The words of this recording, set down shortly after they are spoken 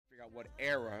what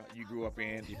era you grew up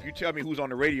in. If you tell me who's on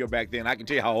the radio back then, I can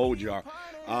tell you how old you are.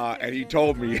 And he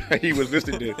told me he was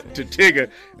listening to Tigger.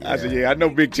 I said, yeah, I know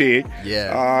Big Tig.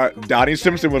 Yeah. Donnie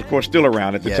Simpson was, of course, still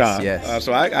around at the time. Yes.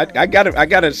 So I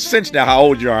got a sense now how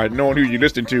old you are, knowing who you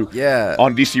listened to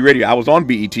on DC radio. I was on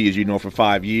BET, as you know, for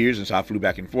 5 years, and so I flew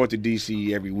back and forth to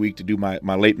DC every week to do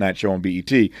my late night show on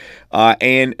BET.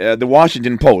 And the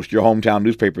Washington Post, your hometown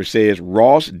newspaper, says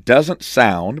Ross doesn't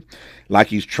sound like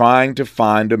he's trying to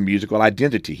find a musical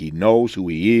identity. He knows who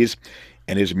he is,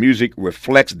 and his music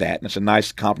reflects that. And it's a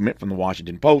nice compliment from the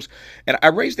Washington Post. And I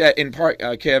raised that in part,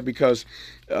 Kev, because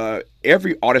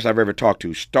every artist I've ever talked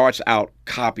to starts out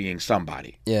copying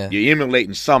somebody. Yeah. You're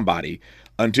emulating somebody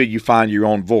until you find your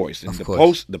own voice. And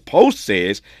the Post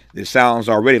says it sounds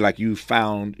already like you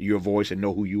found your voice and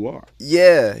know who you are.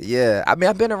 Yeah. I mean,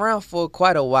 I've been around for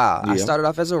quite a while. Yeah. I started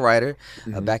off as a writer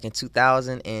back in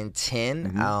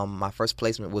 2010. My first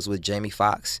placement was with Jamie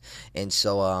Foxx. And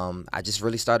so I just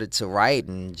really started to write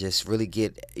and just really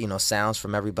get, sounds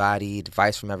from everybody,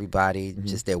 advice from everybody,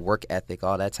 just their work ethic,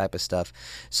 all that type of stuff.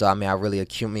 So, I mean, I really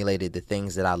accumulated the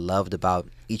things that I loved about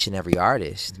each and every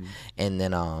artist. And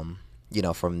then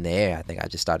from there, I think I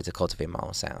just started to cultivate my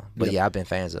own sound. But I've been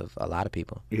fans of a lot of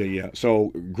people. Yeah.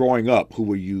 So growing up, who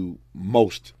were you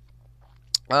most?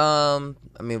 I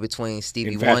mean, between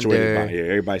Stevie infatuated Wonder, by? Yeah,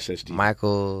 everybody says Stevie.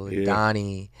 Michael,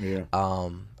 Donnie. Yeah.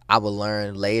 I would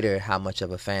learn later how much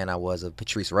of a fan I was of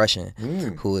Patrice Rushen,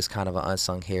 who is kind of an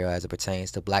unsung hero as it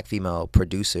pertains to black female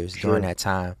producers during that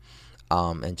time.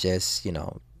 And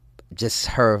just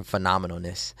her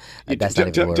phenomenalness. That's not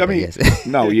even a word. Tell me, yes.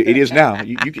 no, it is now.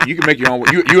 You can make your own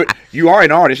word. You are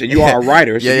an artist and you are a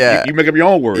writer, so you make up your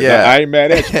own words. Yeah. I ain't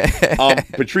mad at you.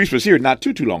 Patrice was here not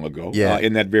too long ago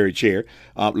in that very chair.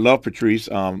 Love Patrice,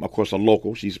 of course, a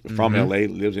local. She's from L.A.,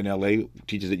 lives in L.A.,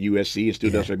 teaches at USC, and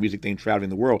still does her music thing traveling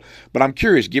the world. But I'm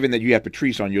curious, given that you have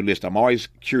Patrice on your list, I'm always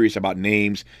curious about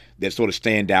names that sort of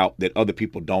stand out that other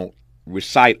people don't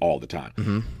recite all the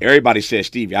time. Everybody says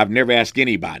Stevie. I've never asked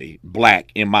anybody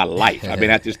black in my life. I've been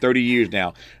at this 30 years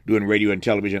now doing radio and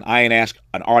television. I ain't asked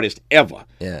an artist ever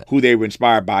who they were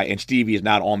inspired by, and Stevie is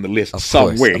not on the list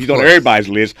somewhere. He's on everybody's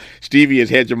list. Stevie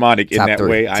is hegemonic in that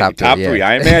way. Top three.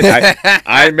 I ain't mad.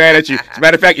 I ain't mad at you. As a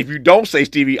matter of fact, if you don't say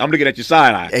Stevie, I'm looking at your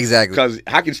side eye. Exactly. Because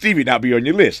how can Stevie not be on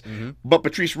your list? But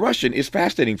Patrice Rushen is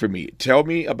fascinating for me. Tell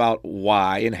me about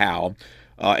why and how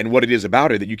and what it is about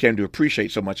her that you came to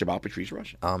appreciate so much about Patrice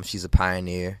Rushen. She's a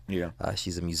pioneer. Yeah.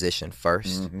 She's a musician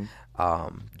first.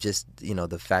 Just,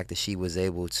 the fact that she was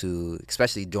able to,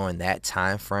 especially during that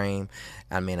time frame,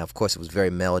 I mean, of course, it was very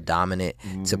male dominant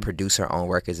to produce her own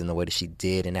records in the way that she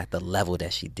did and at the level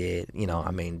that she did.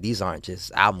 I mean, these aren't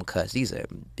just album cuts. These are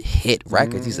hit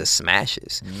records. These are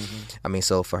smashes. I mean,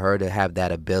 so for her to have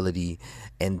that ability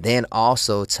and then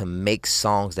also to make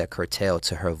songs that curtail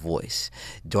to her voice.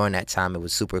 During that time, it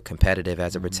was super competitive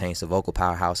as it pertains to vocal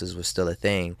powerhouses was still a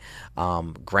thing.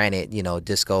 Granted,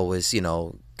 disco was,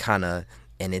 kind of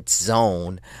in its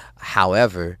zone.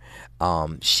 However,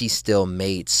 she still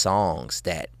made songs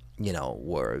that,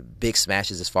 were big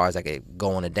smashes as far as I could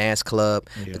go on a dance club,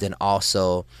 but then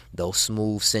also those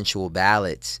smooth, sensual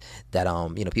ballads that,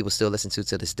 people still listen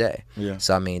to this day. Yeah.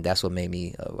 So, I mean, that's what made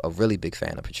me a really big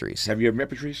fan of Patrice. Have you ever met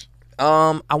Patrice?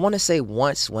 I want to say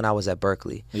once when I was at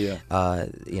Berkeley. Yeah.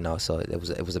 So it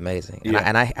was amazing. Yeah.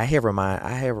 And I hear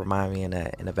remind me in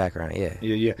the background. Yeah.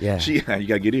 Yeah. She you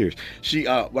gotta get ears. She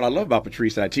what I love about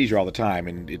Patrice, and I tease her all the time,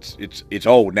 and it's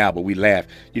old now, but we laugh.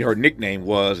 Her nickname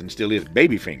was and still is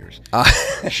Baby Fingers.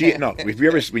 If you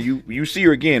ever when you see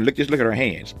her again, look at her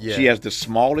hands. Yeah. She has the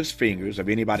smallest fingers of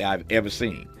anybody I've ever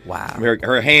seen. Wow.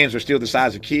 Her hands are still the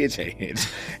size of kids' hands.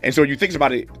 And so you think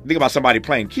about somebody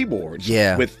playing keyboards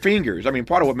with fingers. I mean,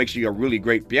 part of what makes you a really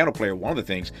great piano player, one of the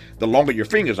things, the longer your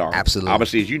fingers are. Absolutely.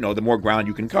 Obviously, as you know, the more ground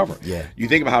you can cover. Yeah. You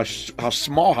think about how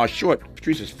small, how short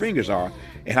Patrice's fingers are,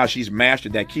 and how she's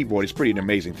mastered that keyboard. It's pretty an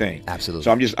amazing thing. Absolutely.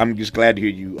 So I'm just glad to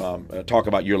hear you talk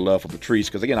about your love for Patrice,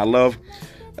 because again, I love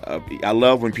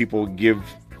when people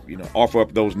offer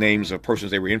up those names of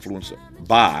persons they were influenced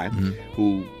by,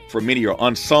 who for many are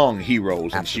unsung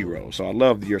heroes and sheroes. So I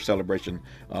love your celebration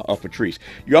of Patrice.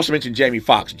 You also mentioned Jamie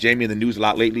Foxx. Jamie in the news a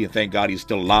lot lately, and thank God he's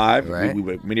still alive.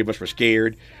 Right. Many of us were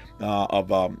scared of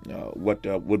what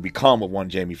would become of one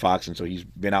Jamie Foxx, and so he's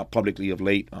been out publicly of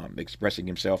late expressing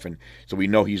himself, and so we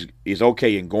know he's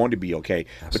okay and going to be okay.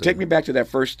 Absolutely. But take me back to that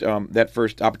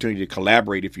first opportunity to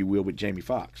collaborate, if you will, with Jamie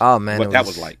Foxx. Oh man, what that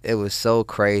was like. It was so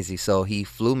crazy. So he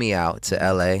flew me out to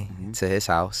LA to his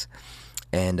house,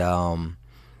 and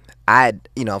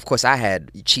of course I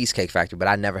had Cheesecake Factory, but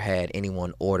I never had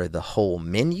anyone order the whole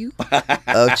menu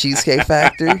of Cheesecake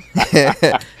Factory.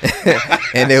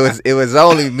 And it was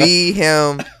only me,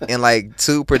 him, and like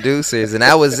 2 producers, and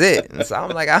that was it. And so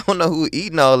I'm like, I don't know who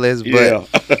eating all this, but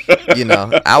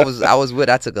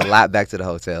I took a lot back to the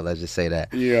hotel. Let's just say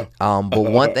that. Yeah. But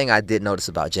one thing I did notice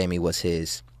about Jamie was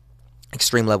his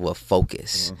extreme level of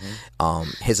focus,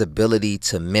 his ability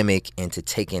to mimic and to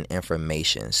take in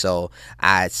information. So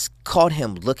I caught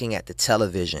him looking at the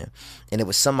television, and it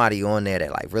was somebody on there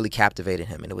that like really captivated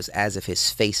him, and it was as if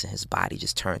his face and his body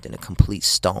just turned into complete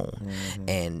stone.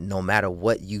 And no matter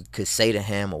what you could say to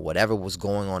him or whatever was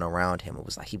going on around him, it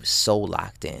was like he was so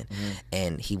locked in,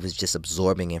 and he was just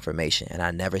absorbing information. And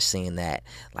I never seen that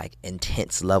like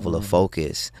intense level of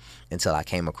focus until I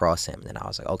came across him. And I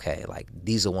was like, okay, like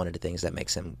these are one of the things that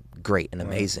makes him great and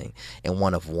amazing and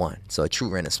one of one. So a true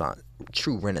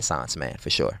renaissance man for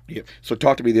sure. Yeah. So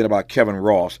talk to me then about Kevin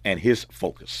Ross and his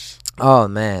focus. Oh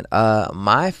man,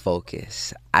 my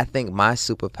focus, I think my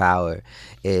superpower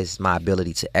is my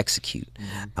ability to execute.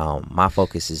 My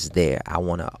focus is there. I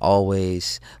want to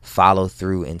always follow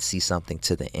through and see something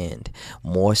to the end,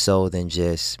 more so than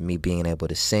just me being able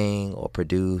to sing or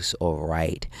produce or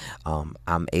write.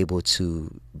 I'm able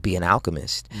to be an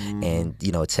alchemist and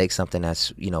take something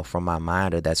that's from my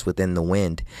mind or that's within the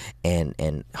wind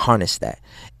and harness that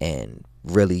and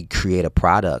really create a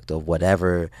product of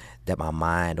whatever that my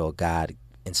mind or God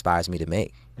inspires me to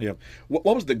make. Yeah. What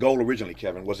was the goal originally,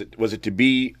 Kevin? Was it to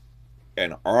be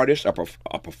an artist, a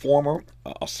performer,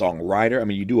 a songwriter? I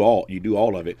mean, you do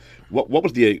all of it. What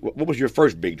was your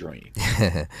first big dream?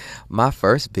 My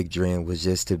first big dream was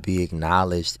just to be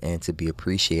acknowledged and to be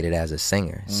appreciated as a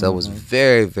singer. So it was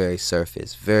very, very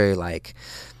surface, very like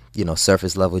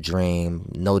surface level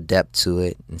dream, no depth to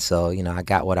it. And so, I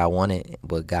got what I wanted,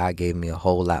 but God gave me a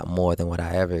whole lot more than what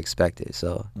I ever expected.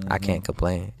 So I can't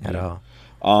complain at all.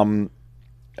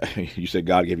 You said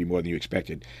God gave you more than you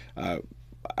expected.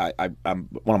 I'm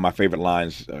one of my favorite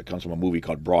lines comes from a movie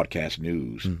called Broadcast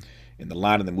News. And the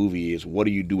line in the movie is, what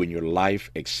do you do when your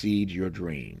life exceeds your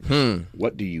dreams?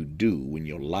 What do you do when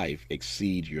your life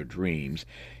exceeds your dreams?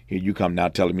 Here you come now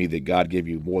telling me that God gave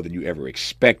you more than you ever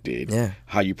expected. Yeah.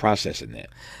 How you processing that?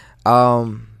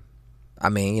 I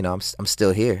mean, I'm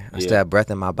still here. I still have breath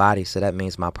in my body, so that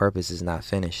means my purpose is not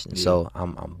finished. And so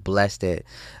I'm blessed that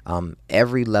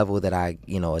every level that I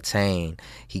attain,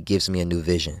 He gives me a new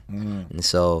vision. And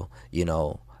so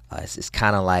it's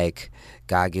kind of like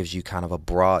God gives you kind of a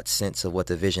broad sense of what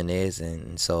the vision is,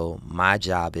 and so my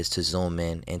job is to zoom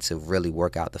in and to really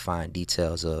work out the fine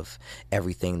details of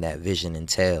everything that vision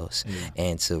entails,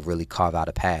 and to really carve out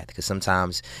a path. Because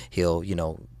sometimes He'll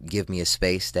give me a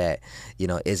space that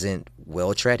isn't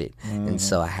well treaded, and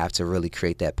so I have to really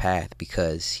create that path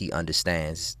because He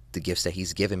understands the gifts that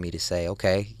He's given me to say,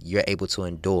 okay, you're able to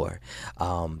endure.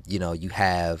 You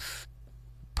have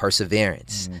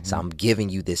perseverance. So I'm giving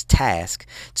you this task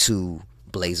to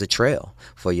blaze a trail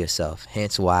for yourself.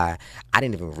 Hence why I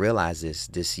didn't even realize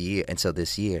until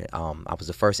this year. I was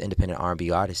the first independent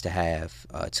R&B artist to have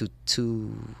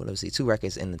two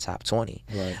records in the top 20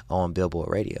 on Billboard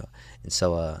radio. And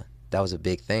so that was a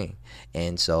big thing.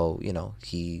 And so,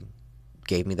 He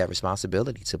gave me that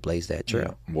responsibility to blaze that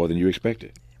trail. Yeah, more than you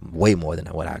expected. Way more than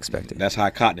what I expected. That's high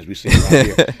cotton, as we say around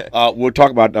here. We'll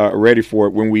talk about Ready For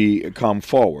It when we come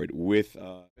forward with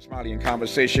Smiley in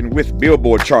conversation with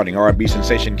Billboard-charting R&B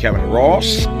sensation Kevin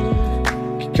Ross.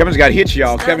 Kevin's got hits,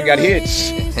 y'all. Kevin got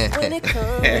hits.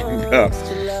 And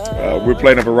we're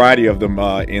playing a variety of them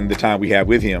in the time we have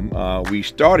with him. We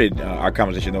started our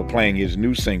conversation, though, playing his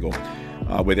new single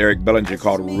with Eric Bellinger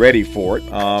called Ready For It.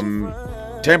 Tell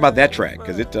me about that track,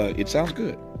 because it sounds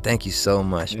good. Thank you so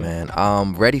much, man.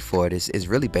 Ready For It is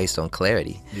really based on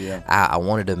clarity. Yeah. I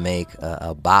wanted to make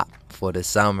a bop for the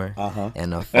summer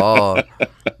and the fall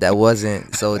that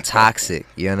wasn't so toxic.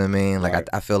 You know what I mean? Like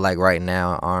I feel like right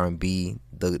now R&B,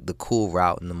 the cool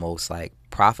route and the most like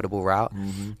profitable route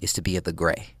is to be at the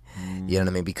gray. You know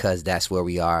what I mean? Because that's where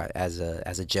we are as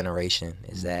a generation,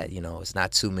 is that, it's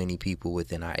not too many people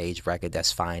within our age bracket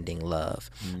that's finding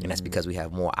love. And that's because we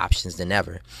have more options than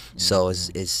ever. So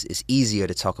it's easier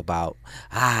to talk about,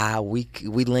 we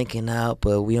linking up,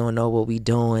 but we don't know what we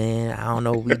doing. I don't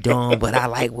know what we doing, but I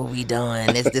like what we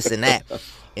doing. It's this and that.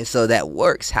 And so that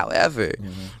works. However,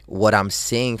 what I'm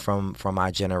seeing from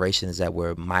our generation is that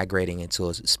we're migrating into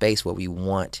a space where we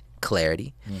want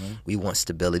clarity. We want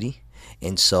stability.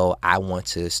 And so I want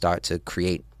to start to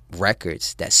create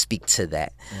records that speak to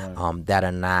that, that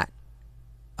are not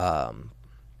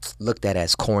looked at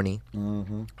as corny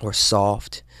or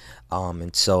soft.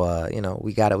 And so,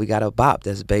 we got a bop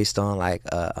that's based on like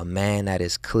a man that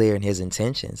is clear in his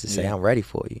intentions to say, I'm ready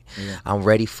for you. Yeah. I'm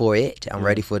ready for it. I'm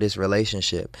ready for this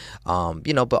relationship.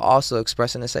 But also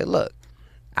expressing to say, look,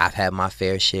 I've had my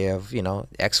fair share of,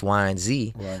 X, Y, and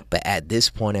Z. Right. But at this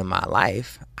point in my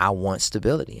life, I want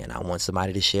stability and I want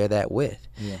somebody to share that with.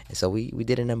 Yeah. And so we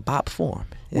did it in bop form.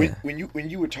 Yeah. When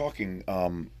you were talking,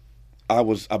 I'm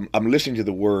listening to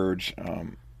the words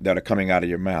that are coming out of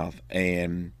your mouth,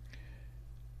 and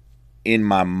in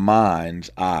my mind's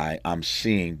eye, I'm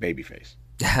seeing Babyface.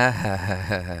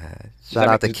 Shout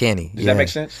out to Kenny. Does that make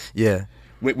sense? Yeah.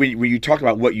 When you talk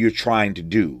about what you're trying to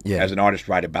do as an artist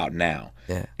right about now,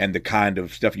 and the kind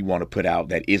of stuff you want to put out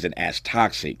that isn't as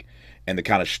toxic, and the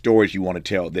kind of stories you want to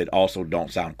tell that also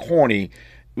don't sound corny,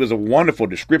 it was a wonderful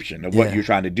description of what you're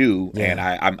trying to do. And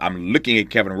I'm looking at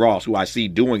Kevin Ross, who I see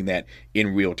doing that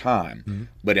in real time,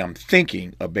 but I'm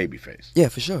thinking of Babyface. Yeah,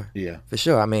 for sure. Yeah, for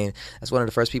sure. I mean, that's one of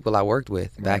the first people I worked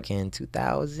with back in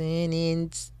 2000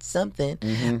 and something.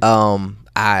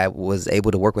 I was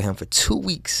able to work with him for 2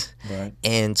 weeks. Right.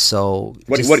 And so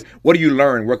what do you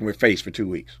learn working with Face for 2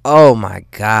 weeks? Oh my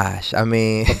gosh. I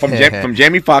mean, from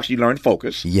Jamie Foxx you learned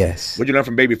focus. Yes. What did you learn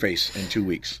from Babyface in 2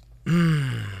 weeks?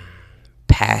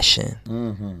 Passion,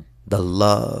 the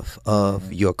love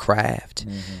of your craft.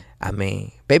 I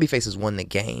mean, Babyface has won the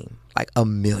game like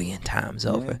 1,000,000 times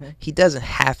over. He doesn't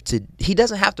have to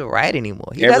write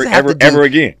anymore. He doesn't have to do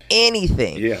again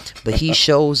anything. Yeah. But he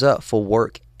shows up for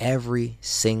work every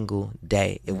single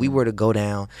day. If we were to go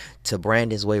down to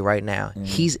Brandon's Way right now,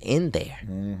 he's in there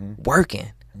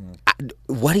working.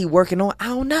 What he working on, I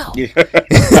don't know. Yeah.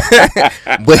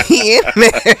 But he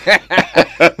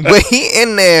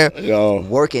in there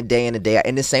working day in and day out.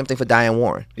 And the same thing for Diane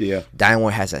Warren. Yeah. Diane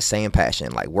Warren has that same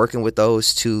passion. Like working with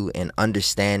those two and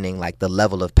understanding like the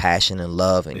level of passion and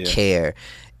love and care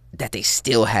that they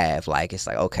still have. Like it's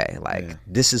like, okay, like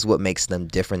this is what makes them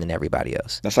different than everybody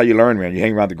else. That's how you learn, man. You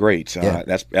hang around the greats.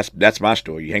 That's my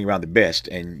story. You hang around the best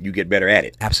and you get better at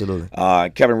it. Absolutely.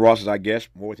 Kevin Ross is our guest.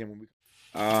 More with him when we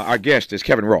our guest is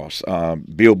Kevin Ross,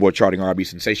 Billboard-charting R&B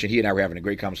sensation. He and I were having a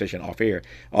great conversation off air.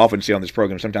 I often say on this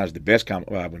program, sometimes the best I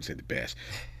wouldn't say the best.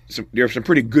 There are some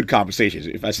pretty good conversations.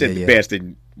 If I said the best,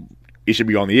 then it should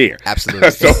be on the air. Absolutely.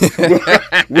 So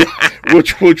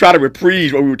we'll try to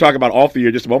reprise what we were talking about off the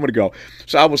air just a moment ago.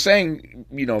 So I was saying,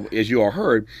 as you all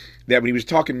heard, that when he was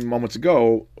talking moments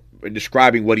ago,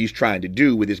 describing what he's trying to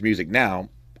do with his music now,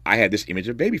 I had this image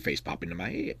of Babyface pop into my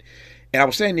head. And I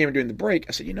was saying to him during the break,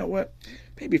 I said, you know what?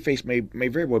 Babyface may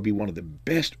very well be one of the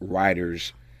best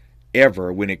writers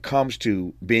ever when it comes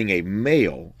to being a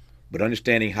male, but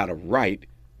understanding how to write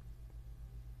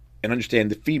and understand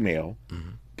the female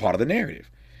part of the narrative.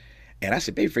 And I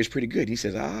said, Babyface pretty good. He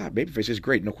says, Babyface is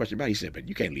great, no question about it. He said, but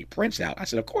you can't leave Prince out. I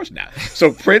said, of course not.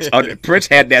 So Prince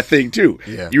had that thing too.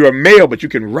 Yeah. You're a male, but you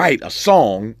can write a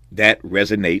song that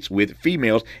resonates with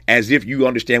females as if you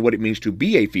understand what it means to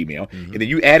be a female. And then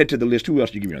you add it to the list. Who else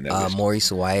did you give me on that list?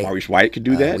 Maurice White. Maurice White can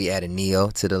do that. We added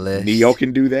Neo to the list. Neo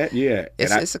can do that, yeah.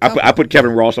 I put Kevin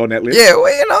Ross on that list. Yeah,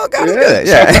 well, God is good.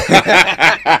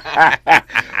 Yeah.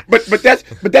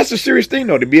 But that's a serious thing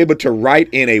though, to be able to write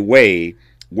in a way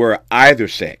where either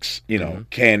sex,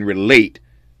 can relate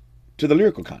to the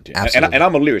lyrical content. Absolutely. And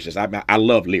I'm a lyricist. I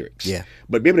love lyrics. Yeah.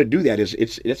 But be able to do that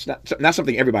it's not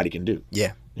something everybody can do.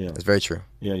 Yeah. Yeah. That's very true.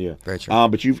 Yeah. Very true.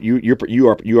 But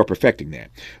you are perfecting that.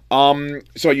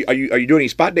 So are you doing any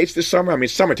spot dates this summer? I mean,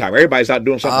 it's summertime. Everybody's out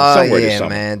doing something somewhere this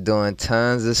summer. Yeah, man, doing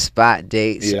tons of spot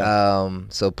dates. Yeah.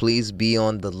 So please be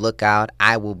on the lookout.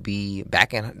 I will be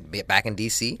back in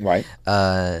DC. Right.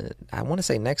 I want to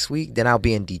say next week. Then I'll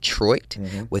be in Detroit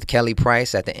with Kelly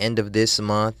Price at the end of this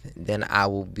month. Then I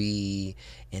will be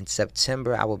in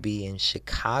September. I will be in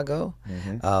Chicago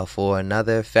for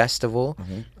another festival,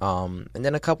 and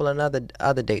then a couple of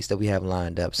other dates that we have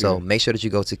lined up. So make sure that you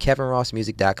go to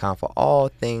kevinrossmusic.com for all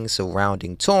things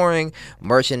surrounding touring,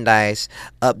 merchandise,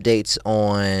 updates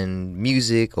on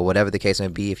music, or whatever the case may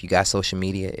be. If you got social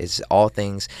media, it's all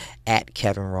things at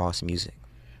Kevin Ross Music.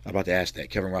 I'm about to ask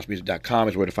that. KevinRossMusic.com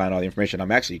is where to find all the information.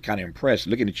 I'm actually kind of impressed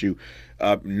looking at you,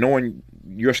 knowing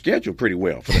your schedule pretty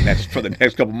well for the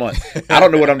next couple months. I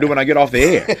don't know what I'm doing when I get off the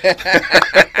air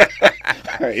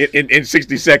in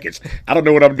 60 seconds. I don't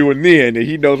know what I'm doing then, and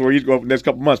he knows where he's going for the next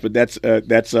couple months. But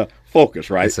that's focus,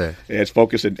 right? Yes, sir. It's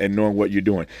focus and knowing what you're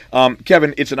doing.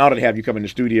 Kevin, it's an honor to have you come in the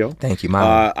studio. Thank you,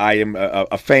 Mom. I am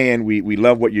a fan. We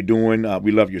love what you're doing.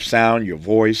 We love your sound, your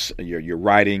voice, your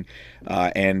writing.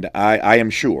 And I am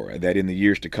sure that in the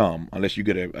years to come, unless you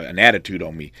get an attitude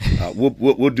on me,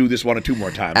 we'll do this 1 or 2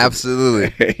 more times.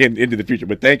 Absolutely. into the future.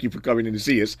 But thank you for coming in to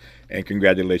see us, and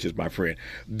congratulations, my friend.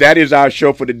 That is our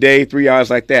show for today. 3 hours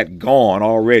like that gone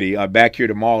already. Back here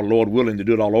tomorrow, Lord willing, to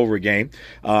do it all over again.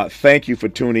 Thank you for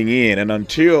tuning in. And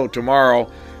until tomorrow,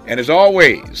 and as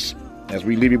always, as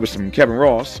we leave you with some Kevin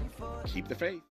Ross, keep the faith.